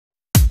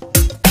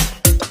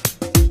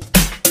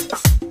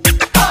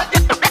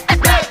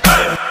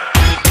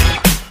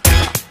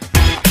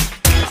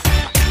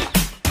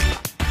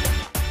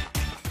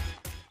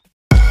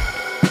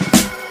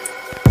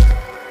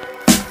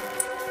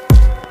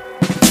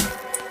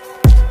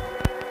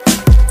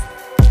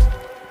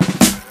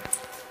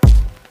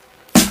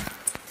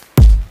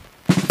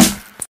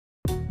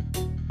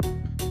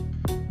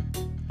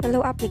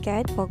Hello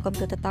applicant, welcome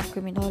to the Top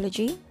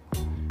Criminology.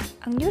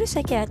 Ang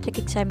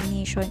Neuro-Psychiatric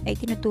Examination ay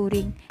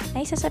tinuturing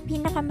na isa sa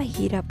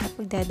pinakamahirap na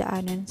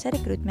pagdadaanan sa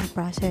recruitment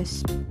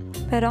process.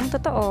 Pero ang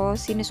totoo,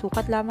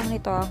 sinusukat lamang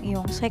nito ang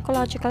iyong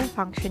psychological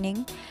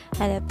functioning,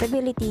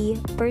 adaptability,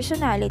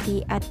 personality,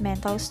 at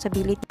mental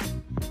stability.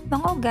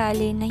 Mga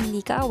ugali na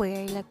hindi ka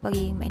aware, like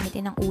pagiging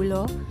mainitin ng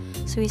ulo,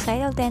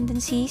 suicidal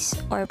tendencies,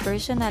 or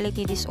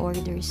personality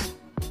disorders.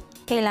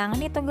 Kailangan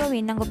ito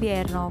gawin ng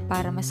gobyerno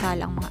para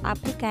masala ang mga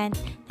applicant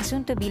na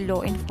soon-to-be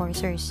law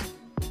enforcers.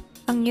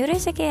 Ang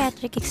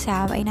Neuro-Psychiatric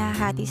Exam ay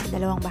nahahati sa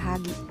dalawang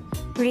bahagi,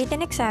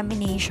 written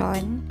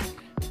examination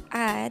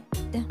at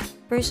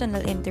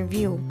personal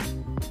interview.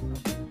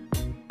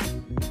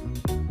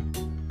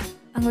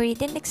 Ang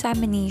written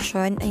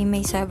examination ay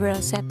may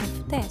several set of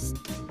tests.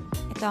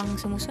 Ito ang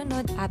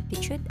sumusunod: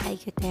 aptitude,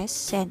 IQ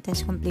test,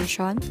 sentence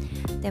completion,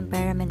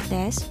 temperament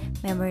test,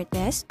 memory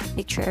test,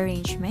 picture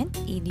arrangement,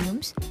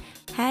 idioms,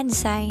 hand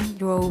sign,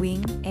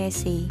 drawing,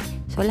 essay.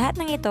 So, lahat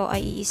ng ito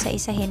ay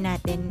iisa-isahin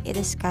natin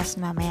i-discuss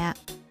mamaya.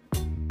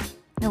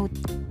 Note,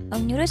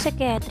 ang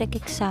Neuro-Psychiatric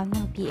Exam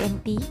ng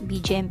PNP,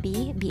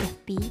 Bjmp,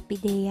 Afp,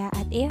 Pdea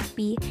at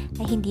Afp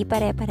ay hindi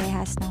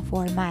pare-parehas ng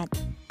format.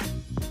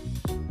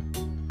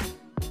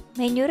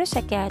 May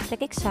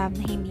Neuro-Psychiatric Exam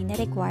na hindi na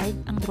required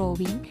ang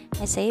drawing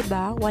at sa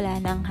iba wala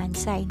nang hand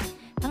sign.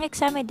 Ang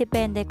exam ay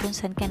depende kung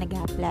saan ka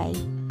nag-apply.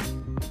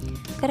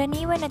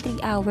 Karaniwan na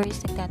 3 hours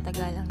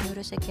nagtatagal ang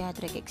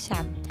Neuro-Psychiatric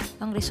Exam.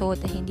 Ang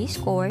result ay hindi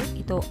score,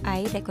 ito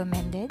ay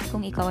recommended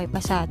kung ikaw ay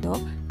pasado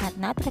at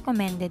not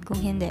recommended kung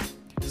hindi.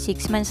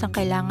 6 months ang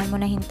kailangan mo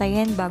na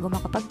hintayin bago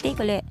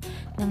makapag-take ulit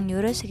ng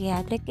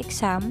Neuro-Psychiatric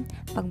Exam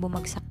pag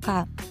bumagsak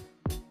ka.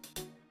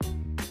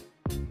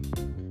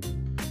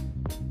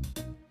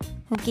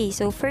 Okay,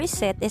 so first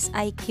set is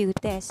IQ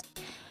test.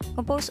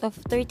 Composed of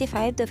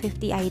 35 to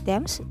 50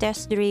 items.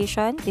 Test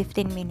duration,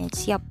 15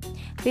 minutes. Yup,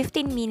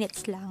 15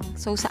 minutes lang.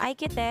 So, sa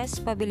IQ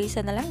test,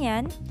 pabilisan na lang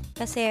yan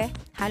kasi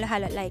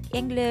halo-halo like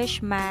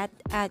English, Math,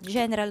 at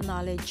General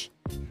Knowledge.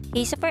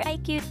 Okay, so for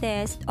IQ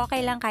test,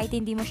 okay lang kahit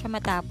hindi mo siya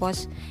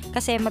matapos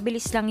kasi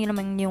mabilis lang yun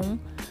naman yung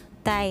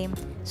time.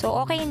 So,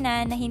 okay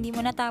na hindi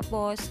mo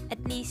natapos,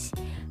 at least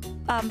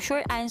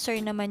sure answer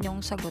naman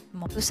yung sagot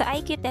mo. So, sa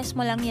IQ test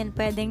mo lang yan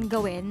pwedeng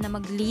gawin na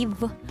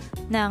mag-leave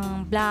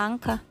ng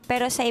blank,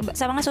 pero sa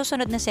mga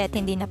susunod na set,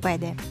 hindi na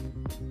pwede.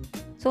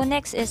 So,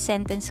 next is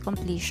sentence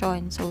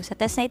completion. So, sa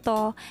test na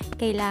ito,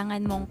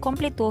 kailangan mong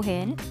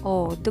kompletuhin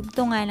o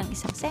dugtungan ng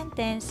isang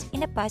sentence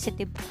in a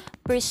positive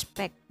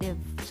perspective.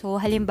 So,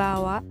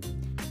 halimbawa,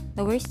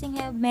 the worst thing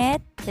I've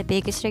met, the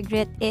biggest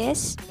regret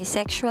is, my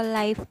sexual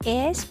life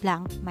is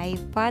blank, my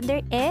father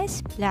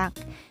is blank.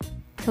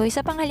 So,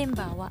 isa pang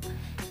halimbawa,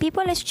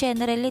 people is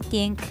generally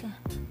think,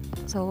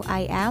 so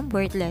I am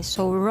worthless.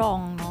 So,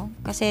 wrong, no?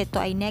 Kasi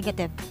ito ay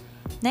negative.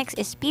 Next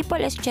is,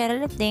 people is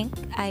generally think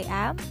I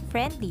am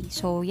friendly.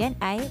 So, yan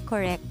ay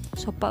correct.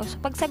 So,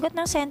 pagsagot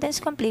ng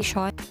sentence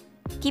completion,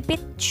 keep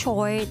it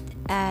short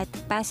at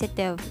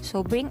positive.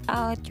 So, bring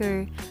out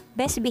your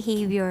best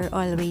behavior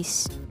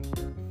always.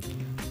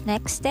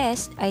 Next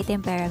test ay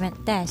temperament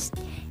test.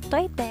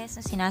 Ito ay test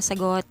na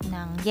sinasagot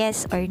ng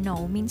yes or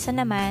no.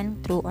 Minsan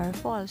naman, true or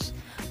false.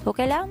 So,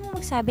 kailangan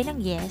mo magsabi ng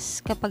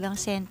yes kapag ang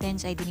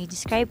sentence ay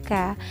dinidescribe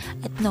ka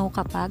at no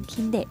kapag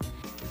hindi.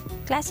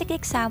 Classic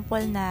example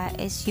na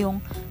is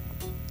yung,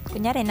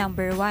 kunyari,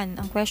 number 1.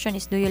 Ang question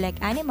is, do you like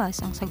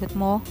animals? Ang sagot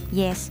mo,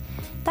 yes.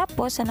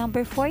 Tapos, sa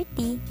number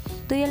 40,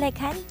 do you like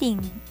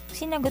hunting?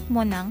 Sinagot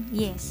mo ng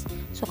yes.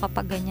 So,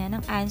 kapag ganyan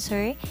ang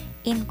answer,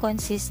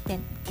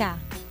 inconsistent ka.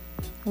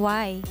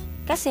 Why?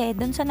 Kasi,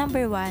 dun sa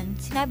number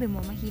 1, sinabi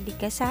mo, mahilig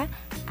ka sa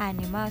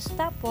animals.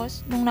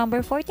 Tapos, nung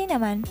number 40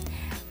 naman,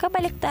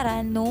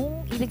 kabaliktaran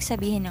nung ibig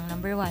sabihin ng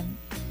number 1.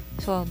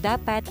 So,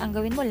 dapat ang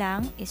gawin mo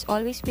lang is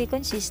always be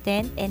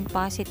consistent and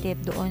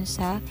positive doon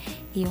sa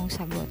iyong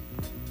sagot.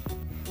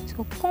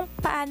 So, kung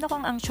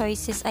ang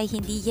choices ay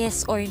hindi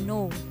yes or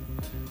no,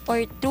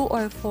 or true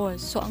or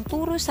false. So, ang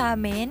turo sa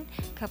amin,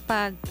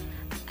 kapag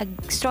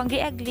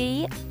strongly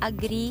agree,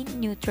 agree,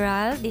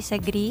 neutral,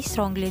 disagree,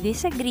 strongly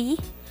disagree,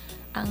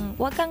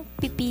 wag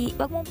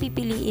mong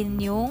pipiliin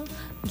yung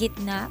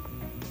gitna,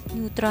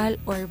 neutral,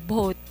 or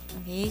both.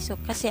 Okay? So,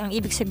 kasi ang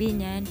ibig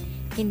sabihin niyan,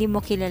 hindi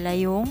mo kilala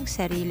yung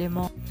sarili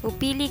mo. So,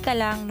 pili ka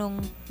lang nung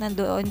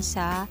nandoon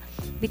sa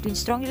between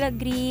strongly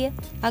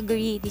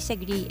agree,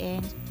 disagree,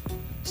 and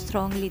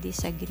strongly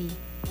disagree.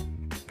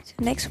 So,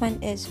 next one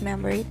is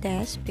memory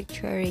test,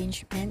 picture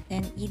arrangement,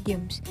 and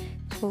idioms.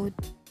 So,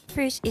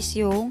 first is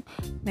yung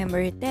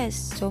memory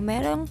test. So,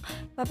 merong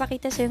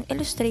papakita sa yung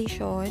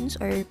illustrations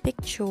or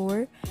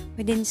picture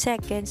within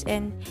seconds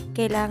and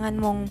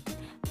kailangan mong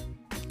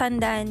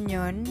tandaan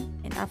yon,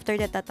 and after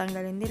that,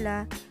 tatanggalin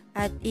nila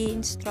at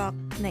i-instruct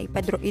na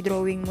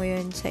i-drawing mo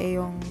yun sa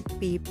iyong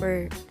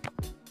paper.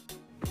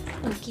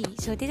 Okay,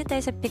 so dito tayo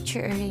sa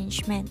picture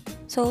arrangement.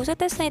 So, sa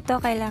test na ito,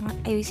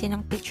 kailangan ayusin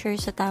ang picture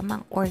sa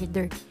tamang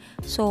order.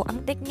 So,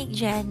 ang technique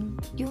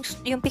dyan,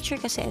 yung picture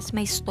kasi is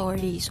may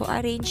story. So,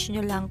 arrange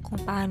nyo lang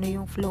kung paano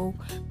yung flow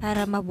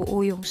para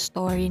mabuo yung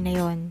story na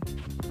yon.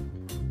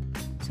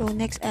 So,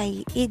 next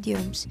ay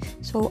idioms.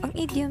 So, ang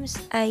idioms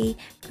ay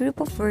group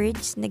of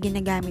words na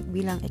ginagamit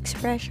bilang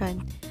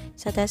expression.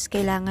 Sa test,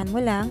 kailangan mo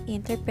lang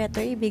interpret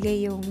or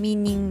ibigay yung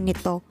meaning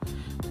nito.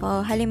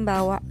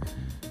 Halimbawa,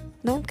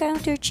 don't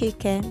count your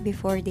chicken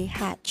before they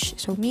hatch.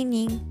 So,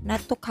 meaning,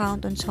 not to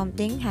count on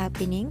something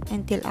happening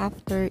until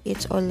after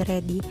it's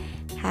already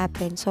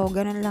happened. So,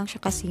 ganun lang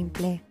siya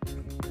kasimple.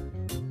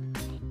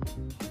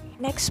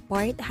 Next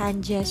part,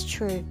 hand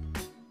gesture.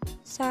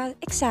 Sa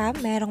exam,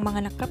 merong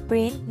mga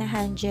nakaprint na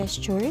hand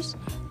gestures.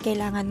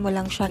 Kailangan mo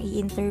lang siyang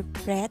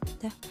i-interpret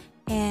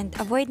and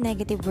avoid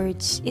negative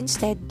words.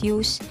 Instead,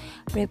 use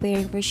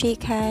preparing for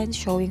shake hands,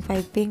 showing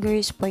 5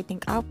 fingers,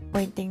 pointing up,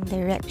 pointing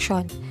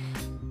direction.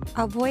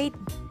 Avoid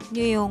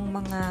nyo yung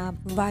mga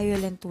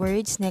violent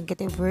words,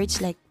 negative words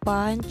like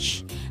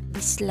punch,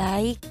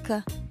 dislike,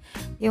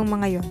 yung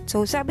mga yon.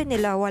 So, sabi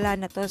nila, wala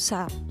na to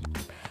sa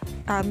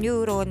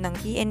neuro ng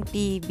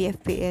PNP,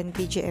 BFP, and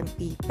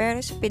Bjmp. Pero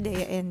sa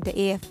Pdea and the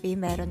Afp,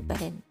 meron pa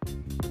rin.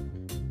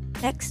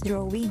 Next,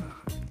 drawing.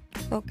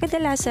 So,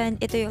 kadalasan,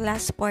 ito yung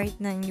last part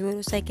ng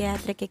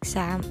Neuro-Psychiatric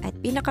Exam at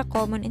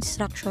pinaka-common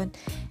instruction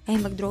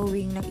ay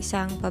mag-drawing ng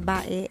isang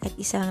babae at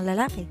isang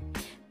lalaki.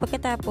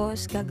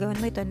 Pagkatapos, gagawin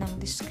mo ito ng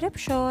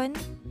description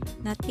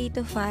na 3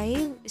 to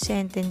 5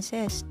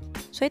 sentences.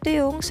 So, ito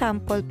yung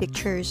sample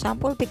picture.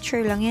 Sample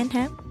picture lang yan,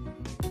 ha?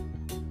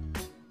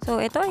 So,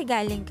 ito ay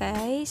galing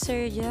kay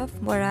Sir Jeff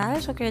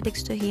Moral. So,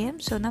 credits to him.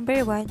 So,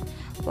 number 1,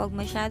 huwag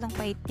masyadong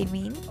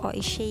paitimin o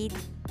i-shade.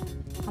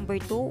 Number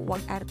 2,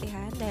 huwag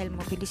artehan dahil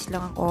mabilis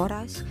lang ang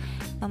oras.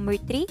 Number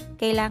 3,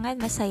 kailangan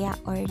masaya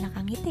or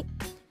nakangiti.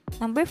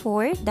 Number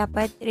 4,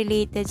 dapat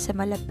related sa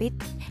malapit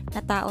na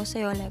tao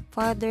sa'yo like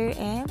father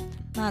and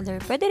mother.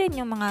 Pwede rin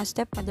yung mga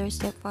stepmother,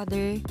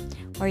 stepfather,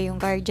 or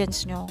yung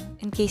guardians nyo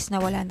in case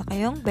na wala na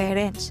kayong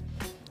parents.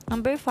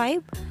 Number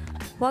 5,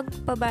 huwag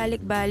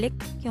pabalik-balik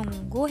yung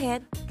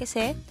guhit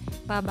kasi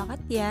babakat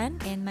yan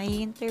and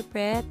may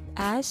interpret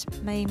as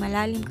may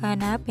malalim ka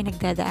na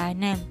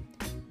pinagdadaanan.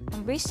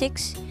 Number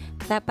 6,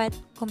 dapat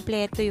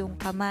kompleto yung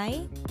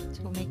kamay.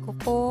 So, may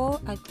kuko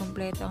at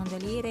kompleto ang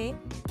daliri.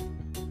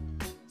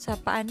 Sa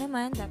paa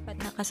naman, dapat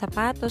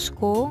nakasapatos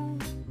kung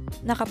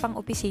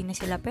nakapang-opisina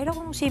sila. Pero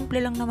kung simple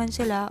lang naman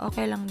sila,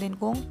 okay lang din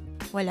kung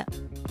wala.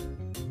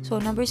 So,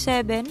 number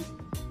 7,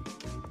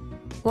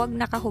 huwag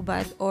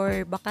nakahubad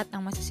or bakat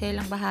ang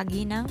masaselang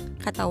bahagi ng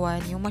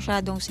katawan, yung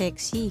masyadong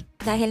sexy.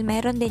 Dahil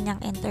meron din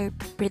yung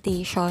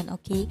interpretation,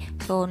 okay?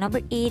 So,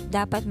 number 8,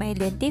 dapat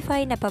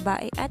ma-identify na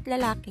babae at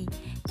lalaki.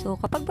 So,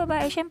 kapag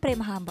babae, syempre,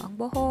 mahaba ang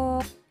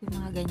buhok, yung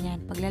mga ganyan.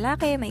 Pag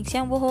lalaki,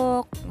 maiksi ang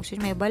buhok, gusto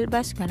may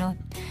balbas, ganon.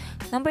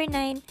 Number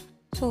 9,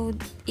 so,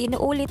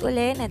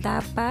 inuulit-ulit na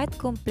dapat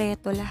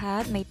kumpleto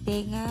lahat. May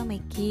tenga,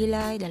 may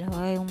kilay,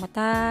 dalawa yung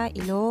mata,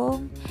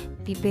 ilong,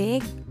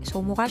 bibig.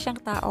 So, mukha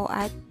siyang tao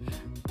at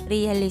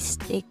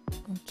realistic.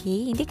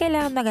 Okay? Hindi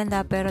kailangan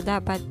maganda pero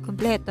dapat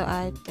kumpleto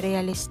at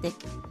realistic.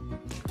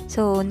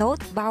 So,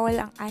 note,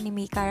 bawal ang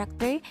anime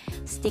character,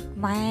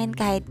 stickman,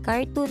 kahit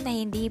cartoon na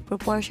hindi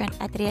proportion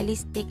at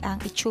realistic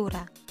ang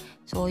itsura.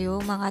 So,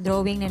 yung mga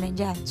drawing na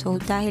nandyan.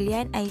 So, dahil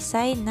yan ay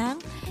sign ng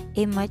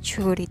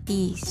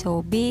immaturity.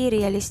 So, be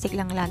realistic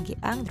lang lagi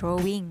ang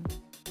drawing.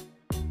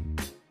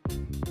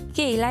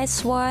 Okay,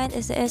 last one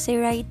is the essay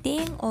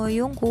writing o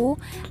yung who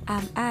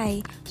am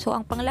I. So,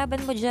 ang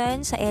panglaban mo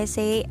dyan sa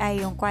essay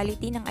ay yung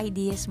quality ng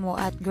ideas mo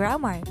at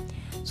grammar.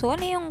 So,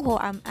 ano yung who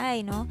am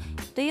I, no?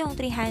 Ito yung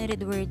 300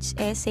 words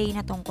essay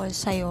na tungkol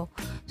sa'yo.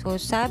 So,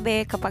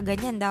 sabi, kapag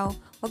ganyan daw,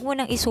 wag mo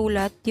nang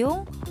isulat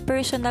yung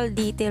personal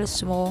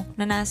details mo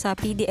na nasa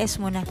PDS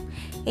mo na.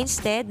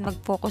 Instead,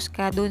 mag-focus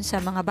ka dun sa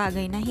mga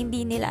bagay na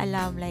hindi nila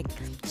alam like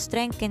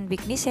strength and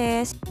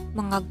weaknesses,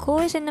 mga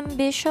goals and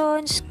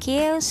ambitions,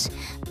 skills,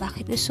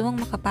 bakit gusto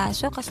mong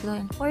makapasok as law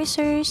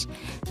enforcers.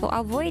 So,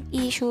 avoid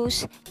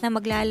issues na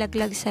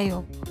maglalaglag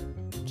sa'yo.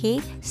 Okay?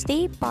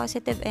 Stay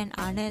positive and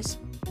honest.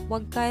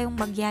 Huwag kayong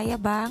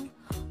magyayabang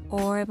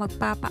or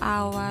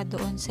magpapaawa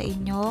doon sa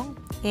inyong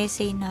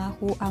essay na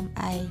who am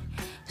I.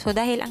 So,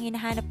 dahil ang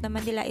hinahanap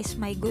naman nila is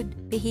my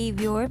good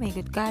behavior, my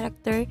good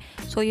character.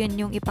 So, yun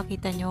yung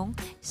ipakita nyong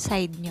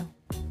side nyo.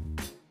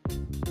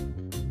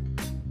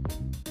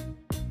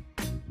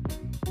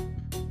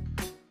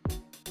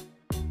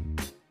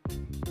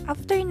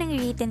 After ng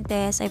written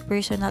test ay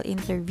personal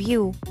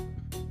interview.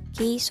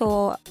 Okay,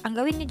 so, ang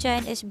gawin nyo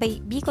dyan is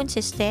be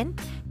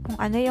consistent kung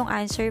ano yung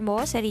answer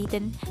mo sa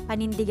written,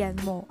 panindigan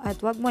mo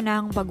at wag mo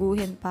nang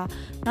baguhin pa.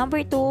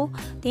 Number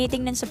 2,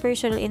 tinitingnan sa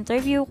personal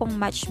interview kung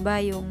match ba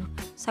yung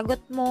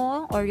sagot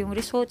mo or yung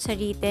result sa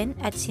written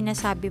at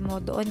sinasabi mo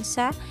doon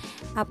sa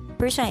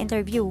personal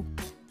interview.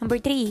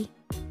 Number 3,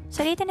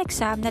 sa written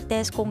exam na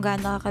test kung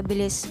gaano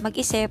kakabilis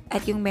mag-isip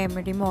at yung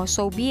memory mo.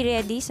 So, be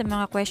ready sa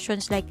mga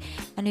questions like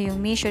ano yung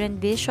mission and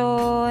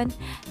vision,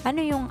 ano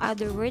yung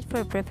other word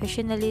for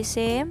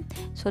professionalism.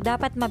 So,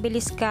 dapat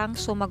mabilis kang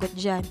sumagot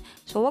dyan.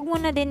 So, wag mo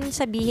na din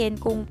sabihin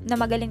kung na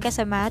magaling ka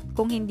sa math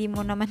kung hindi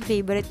mo naman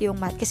favorite yung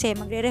math kasi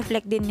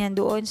magre-reflect din yan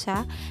doon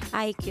sa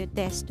IQ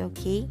test,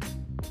 okay?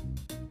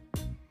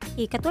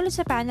 Okay, katulad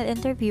sa panel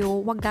interview,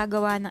 huwag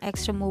gagawa ng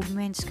extra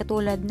movements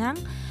katulad ng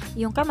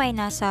yung kamay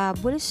nasa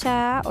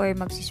bulsa or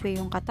magsisway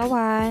yung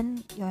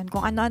katawan, yun,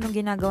 kung ano-anong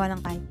ginagawa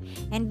ng kay.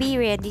 And be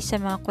ready sa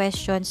mga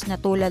questions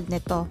na tulad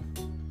nito.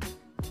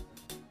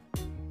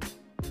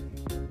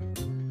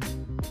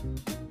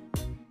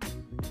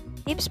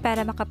 Tips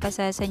para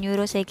makapasa sa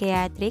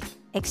Neuro-Psychiatric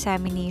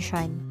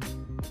Examination.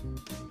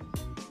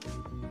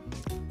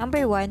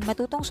 Number 1,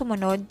 matutong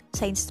sumunod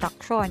sa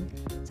instruction.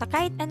 Sa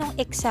kahit anong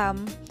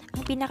exam,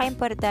 ang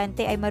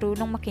pinaka-importante ay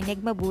marunong makinig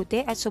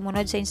mabuti at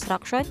sumunod sa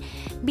instruction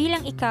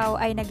bilang ikaw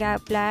ay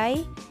nag-apply,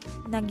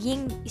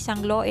 naging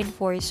isang law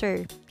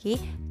enforcer. Okay?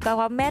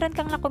 Kung meron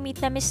kang nakomit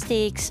na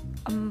mistakes,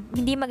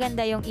 hindi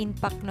maganda yung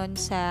impact nun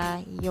sa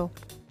iyo.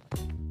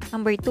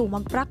 Number 2,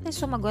 mag-practice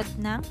sumagot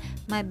ng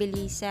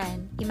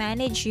mabilisan.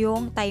 I-manage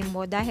yung time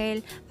mo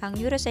dahil ang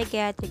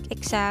Neuro-Psychiatric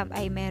Exam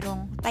ay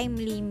merong time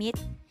limit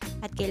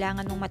at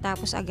kailangan mong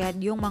matapos agad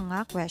yung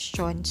mga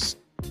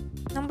questions.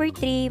 Number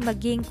 3,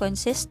 maging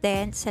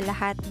consistent sa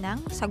lahat ng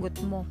sagot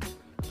mo.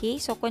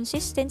 Okay, so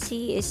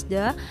consistency is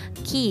the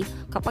key.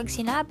 Kapag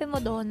sinabi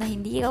mo doon na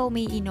hindi ka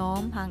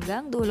umiinom,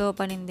 hanggang dulo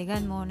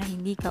panindigan mo na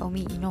hindi ka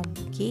umiinom.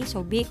 Okay,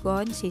 so be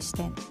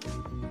consistent.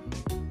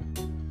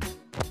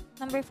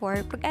 Number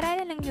 4,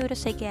 pag-aralan ng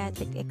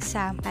Neuro-Psychiatric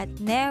Exam at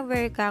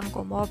never kang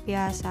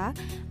kumopya sa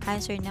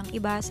answer ng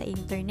iba sa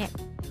internet.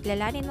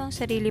 Kilalanin mo ang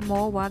sarili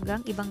mo, wag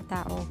ang ibang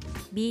tao.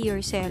 Be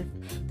yourself.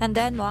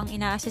 Tandaan mo, ang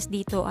ina-assess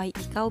dito ay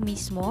ikaw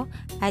mismo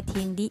at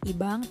hindi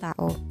ibang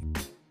tao.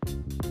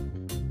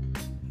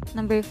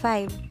 Number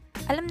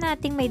 5, alam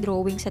nating may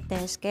drawing sa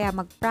test, kaya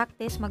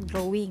mag-practice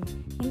mag-drawing.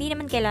 Hindi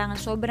naman kailangan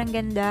sobrang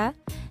ganda,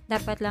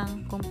 dapat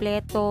lang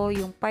kumpleto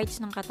yung parts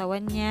ng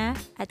katawan niya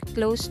at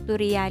close to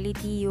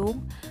reality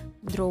yung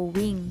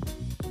drawing.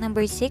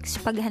 Number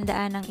 6,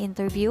 paghandaan ng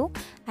interview,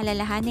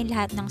 alalahanin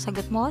lahat ng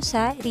sagot mo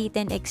sa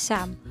written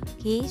exam.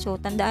 Okay, so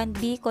tandaan,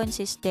 be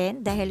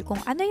consistent dahil kung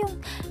ano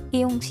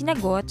yung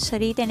sinagot sa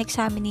written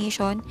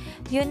examination,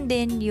 yun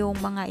din yung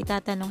mga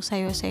itatanong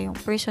sa'yo sa yung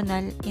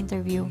personal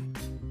interview.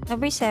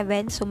 Number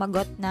 7,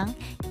 sumagot ng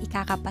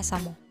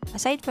ikakapasa mo.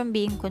 Aside from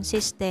being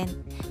consistent,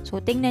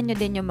 so tingnan nyo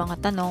din yung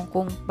mga tanong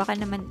kung baka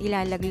naman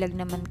ilalaglag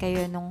naman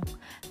kayo nung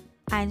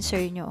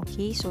answer nyo.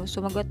 Okay, so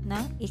sumagot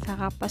ng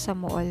ikakapasa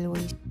mo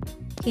always.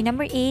 Okay,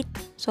 number 8,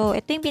 so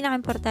ito yung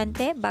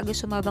pinaka-importante, bago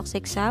sumabak sa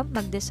exam,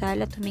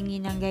 magdasal at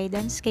humingi ng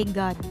guidance kay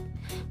God.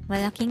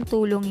 Malaking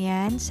tulong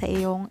yan sa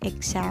iyong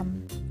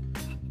exam.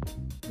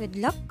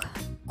 Good luck!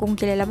 Kung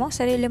kilala mo ang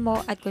sarili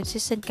mo at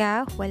consistent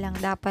ka, walang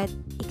dapat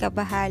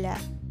ikabahala.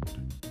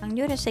 Ang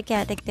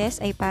Neuro-Psychiatric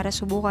Test ay para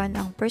subukan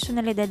ang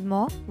personalidad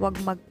mo, huwag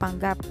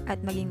magpanggap at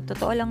maging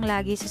totoo lang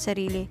lagi sa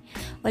sarili.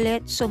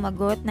 Ulit,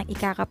 sumagot ng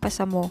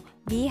ikakapasa mo.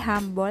 Be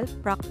humble,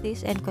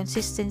 practice, and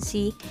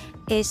consistency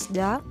is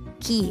the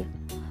key.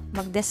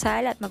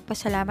 Magdasal at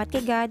magpasalamat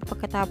kay God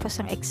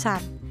pagkatapos ng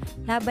exam.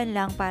 Laban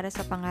lang para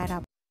sa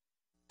pangarap.